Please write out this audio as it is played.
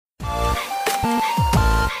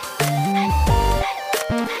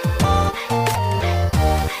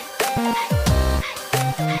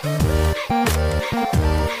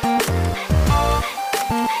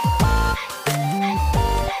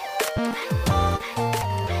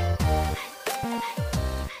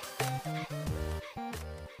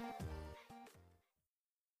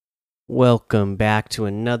Welcome back to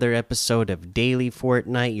another episode of Daily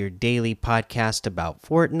Fortnite, your daily podcast about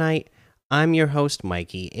Fortnite. I'm your host,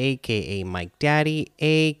 Mikey, aka Mike Daddy,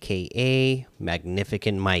 aka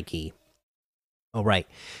Magnificent Mikey. All right,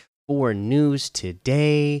 for news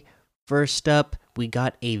today, first up, we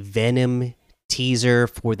got a Venom teaser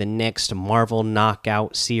for the next Marvel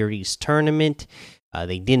Knockout Series tournament.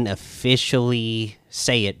 They didn't officially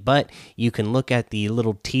say it, but you can look at the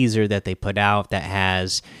little teaser that they put out that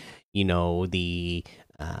has, the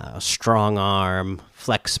strong arm,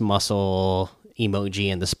 flex muscle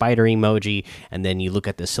emoji and the spider emoji. And then you look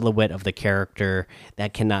at the silhouette of the character.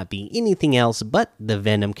 That cannot be anything else but the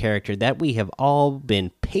Venom character that we have all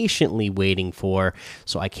been patiently waiting for.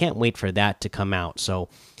 So I can't wait for that to come out. So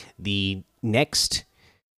the next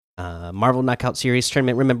Marvel Knockout Series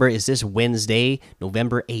tournament, remember, is this Wednesday,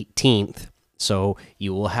 November 18th. So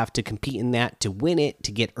you will have to compete in that to win it,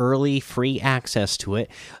 to get early free access to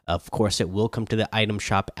it. Of course, it will come to the item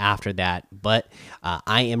shop after that. But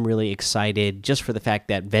I am really excited just for the fact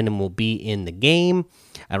that Venom will be in the game.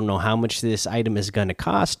 I don't know how much this item is going to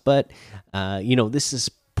cost, but this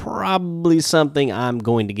is probably something I'm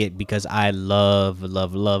going to get because I love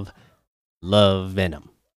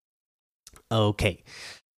Venom. Okay.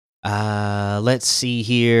 Let's see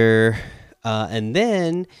here. And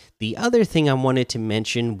then the other thing I wanted to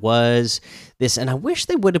mention was this, and I wish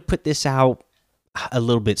they would have put this out a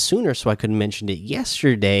little bit sooner so I could have mentioned it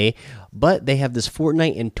yesterday, but they have this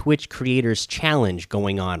Fortnite and Twitch Creators Challenge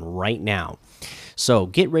going on right now. So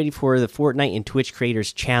get ready for the Fortnite and Twitch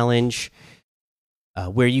Creators Challenge,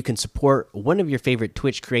 where you can support one of your favorite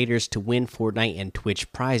Twitch creators to win Fortnite and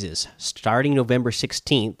Twitch prizes. Starting November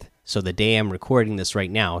 16th, so the day I'm recording this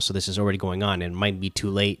right now, so this is already going on, and it might be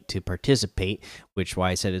too late to participate, which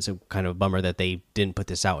why I said it's a kind of a bummer that they didn't put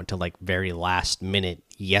this out until like very last minute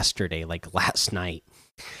yesterday, like last night.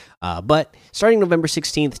 But starting November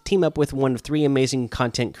 16th, team up with one of three amazing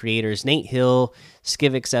content creators, Nate Hill,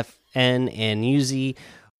 SkivXFN, and Yuzi,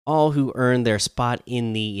 all who earned their spot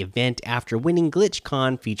in the event after winning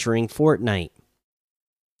GlitchCon featuring Fortnite.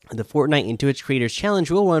 The Fortnite and Twitch Creators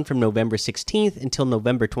Challenge will run from November 16th until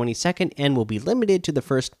November 22nd and will be limited to the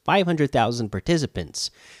first 500,000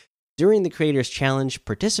 participants. During the Creators Challenge,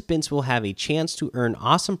 participants will have a chance to earn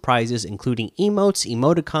awesome prizes including emotes,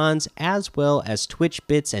 emoticons, as well as Twitch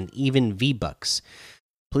bits and even V-Bucks.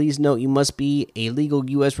 Please note you must be a legal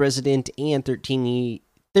U.S. resident and 13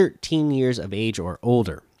 years of age or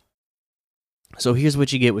older. So here's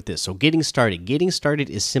what you get with this. So getting started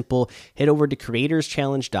is simple. Head over to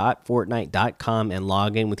creatorschallenge.fortnite.com and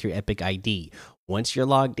log in with your Epic ID. Once you're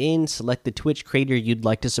logged in, select the Twitch creator you'd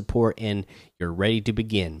like to support and you're ready to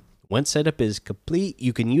begin. Once setup is complete,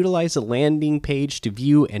 you can utilize the landing page to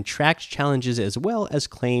view and track challenges as well as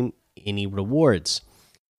claim any rewards.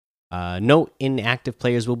 Note, inactive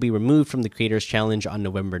players will be removed from the Creators Challenge on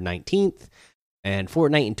November 19th. And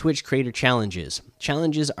Fortnite and Twitch Creator Challenges.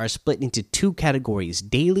 Challenges are split into two categories,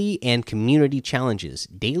 daily and community challenges.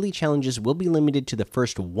 Daily challenges will be limited to the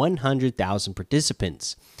first 100,000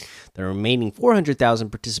 participants. The remaining 400,000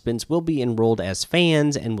 participants will be enrolled as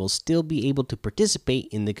fans and will still be able to participate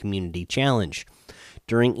in the community challenge.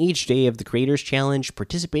 During each day of the Creators Challenge,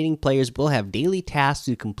 participating players will have daily tasks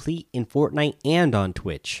to complete in Fortnite and on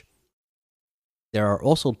Twitch. There are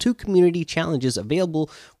also two community challenges available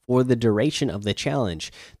for the duration of the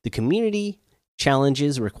challenge. The community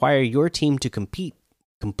challenges require your team to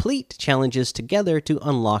complete challenges together to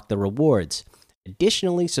unlock the rewards.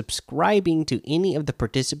 Additionally, subscribing to any of the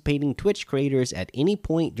participating Twitch creators at any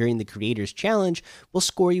point during the Creators Challenge will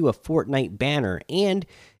score you a Fortnite banner and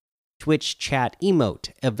Twitch chat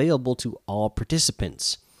emote available to all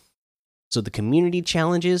participants. So the community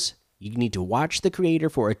challenges, you need to watch the creator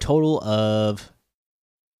for a total of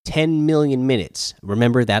 10 million minutes.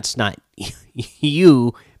 Remember, that's not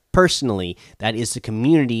you personally, that is the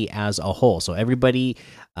community as a whole. So everybody,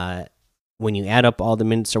 when you add up all the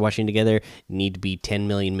minutes they're watching together, need to be 10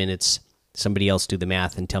 million minutes. Somebody else do the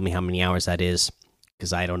math and tell me how many hours that is,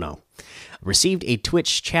 because I don't know. Received a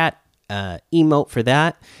Twitch chat emote for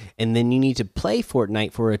that, and then you need to play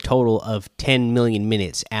Fortnite for a total of 10 million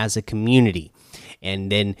minutes as a community.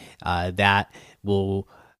 And then that will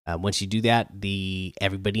once you do that,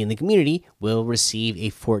 everybody in the community will receive a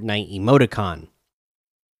Fortnite emoticon.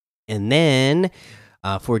 And then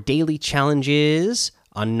for daily challenges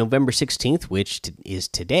on November 16th, which is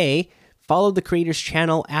today, follow the creator's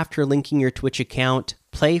channel after linking your Twitch account.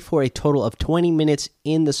 Play for a total of 20 minutes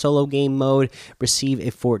in the solo game mode. Receive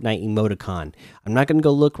a Fortnite emoticon. I'm not going to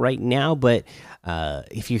go look right now, but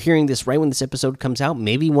if you're hearing this right when this episode comes out,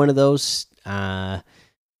 maybe one of those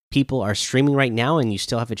people are streaming right now, and you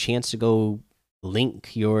still have a chance to go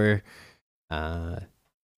link your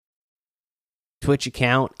Twitch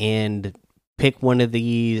account and pick one of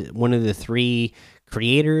the three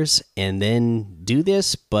creators, and then do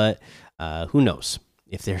this. But who knows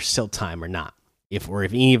if there's still time or not, if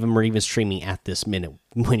any of them are even streaming at this minute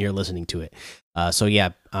when you're listening to it. So yeah,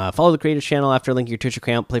 follow the creators channel after linking your Twitch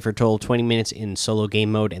account. Play for a total of 20 minutes in solo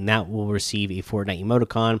game mode, and that will receive a Fortnite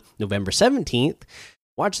emoticon. November 17th,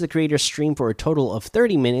 watch the creators stream for a total of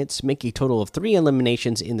 30 minutes. Make a total of 3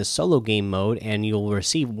 eliminations in the solo game mode, and you'll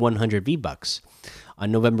receive 100 V-Bucks.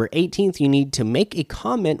 On November 18th, you need to make a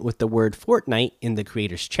comment with the word Fortnite in the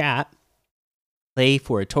creators chat. Play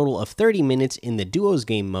for a total of 30 minutes in the duos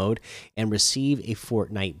game mode and receive a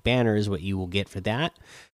Fortnite banner is what you will get for that.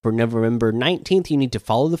 For November 19th, you need to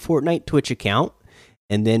follow the Fortnite Twitch account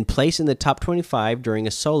and then place in the top 25 during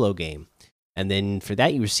a solo game. And then for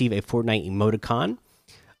that, you receive a Fortnite emoticon.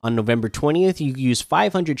 On November 20th, you use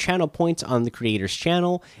 500 channel points on the creator's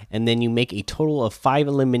channel, and then you make a total of 5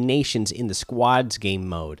 eliminations in the squads game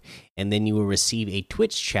mode, and then you will receive a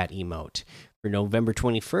Twitch chat emote. For November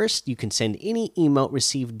 21st, you can send any emote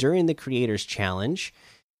received during the creator's challenge.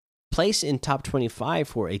 Place in top 25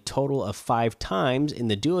 for a total of 5 times in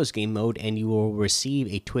the duos game mode, and you will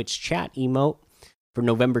receive a Twitch chat emote. For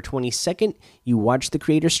November 22nd, you watch the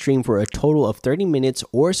creator stream for a total of 30 minutes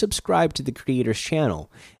or subscribe to the creator's channel,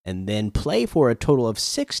 and then play for a total of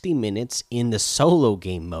 60 minutes in the solo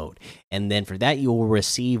game mode. And then for that, you will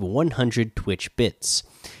receive 100 Twitch bits.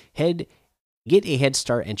 Get a head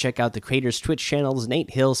start and check out the creators' Twitch channels,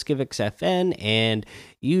 Nate Hill, SkivXFN, and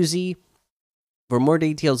Uzi. For more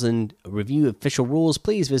details and review official rules,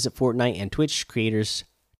 please visit Fortnite and Twitch Creators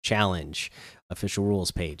Challenge official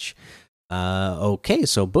rules page. Okay,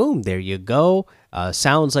 so boom, there you go.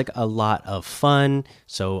 Sounds like a lot of fun.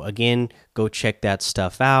 So again, go check that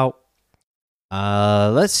stuff out.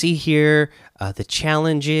 Let's see here. The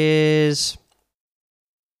challenges,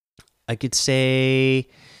 I could say.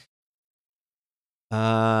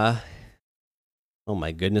 Oh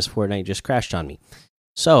my goodness, Fortnite just crashed on me.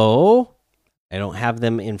 So I don't have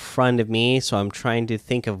them in front of me, so I'm trying to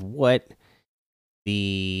think of what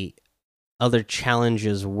the other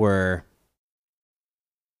challenges were.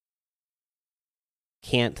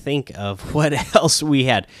 Can't think of what else we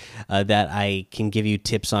had that I can give you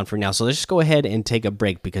tips on for now. So let's just go ahead and take a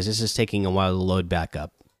break because this is taking a while to load back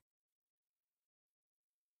up.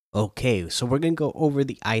 Okay, so we're going to go over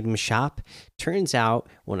the item shop. Turns out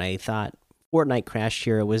when I thought Fortnite crashed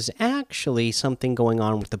here, it was actually something going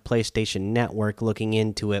on with the PlayStation Network looking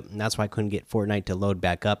into it, and that's why I couldn't get Fortnite to load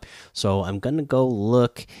back up. So I'm going to go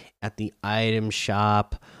look at the item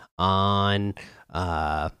shop on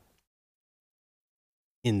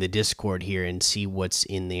in the Discord here and see what's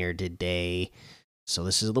in there today. So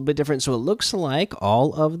this is a little bit different. So it looks like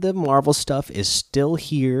all of the Marvel stuff is still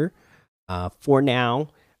here for now.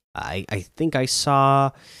 I think I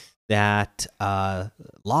saw that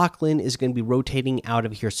Lachlan is going to be rotating out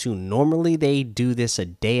of here soon. Normally they do this a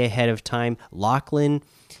day ahead of time. Lachlan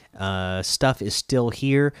stuff is still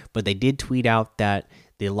here, but they did tweet out that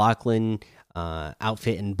the Lachlan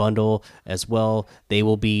outfit and bundle as well, they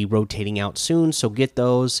will be rotating out soon. So get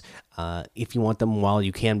those if you want them while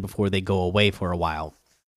you can before they go away for a while.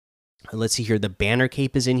 Let's see here. The banner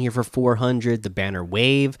cape is in here for 400. The banner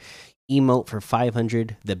wave emote for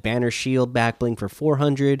 500. The banner shield back bling for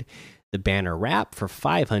 400. The banner wrap for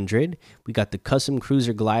 500. We got the custom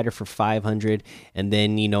cruiser glider for 500. And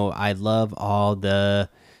then, you know, I love all the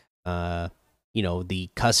you know, the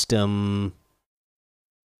custom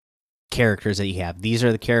characters that you have. These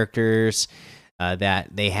are the characters that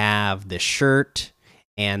they have the shirt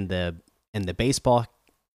and the baseball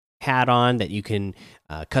hat on that you can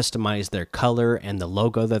customize their color and the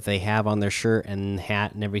logo that they have on their shirt and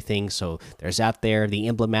hat and everything. So there's that there. The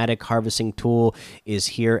emblematic harvesting tool is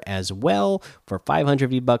here as well for 500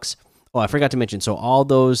 V-Bucks. Oh, I forgot to mention. So all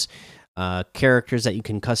those characters that you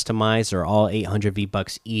can customize are all 800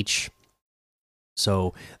 V-Bucks each.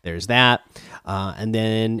 So there's that. And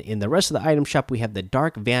then in the rest of the item shop, we have the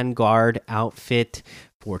Dark Vanguard outfit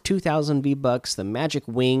for 2,000 V-Bucks. The Magic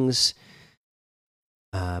Wings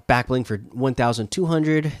backbling for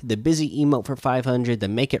 1,200. The Busy emote for 500. The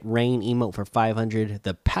Make It Rain emote for 500.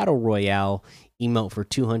 The Paddle Royale emote for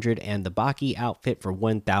 200. And the Baki outfit for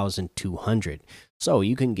 1,200. So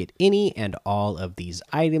you can get any and all of these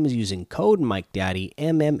items using code MikeDaddy,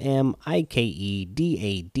 MMMIKEDADDY,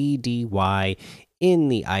 in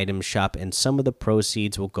the item shop, and some of the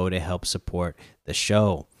proceeds will go to help support the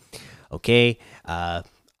show. Okay,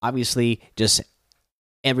 obviously, just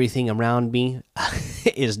everything around me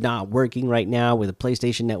is not working right now with the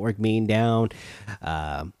PlayStation Network being down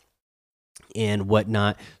uh, and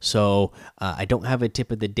whatnot. So I don't have a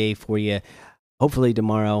tip of the day for you. Hopefully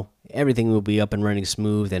tomorrow everything will be up and running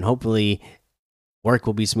smooth, and hopefully work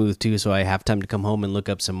will be smooth too, so I have time to come home and look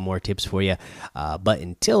up some more tips for you. But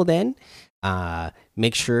until then,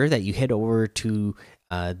 make sure that you head over to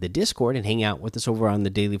the Discord and hang out with us over on the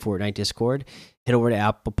Daily Fortnite Discord. Head over to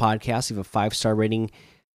Apple Podcasts, leave a 5-star rating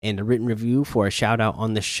and a written review for a shout out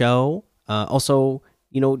on the show. Also,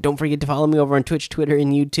 don't forget to follow me over on Twitch, Twitter,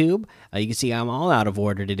 and YouTube. You can see I'm all out of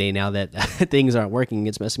order today now that things aren't working.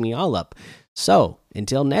 It's messing me all up. So,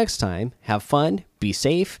 until next time, have fun, be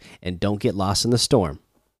safe, and don't get lost in the storm.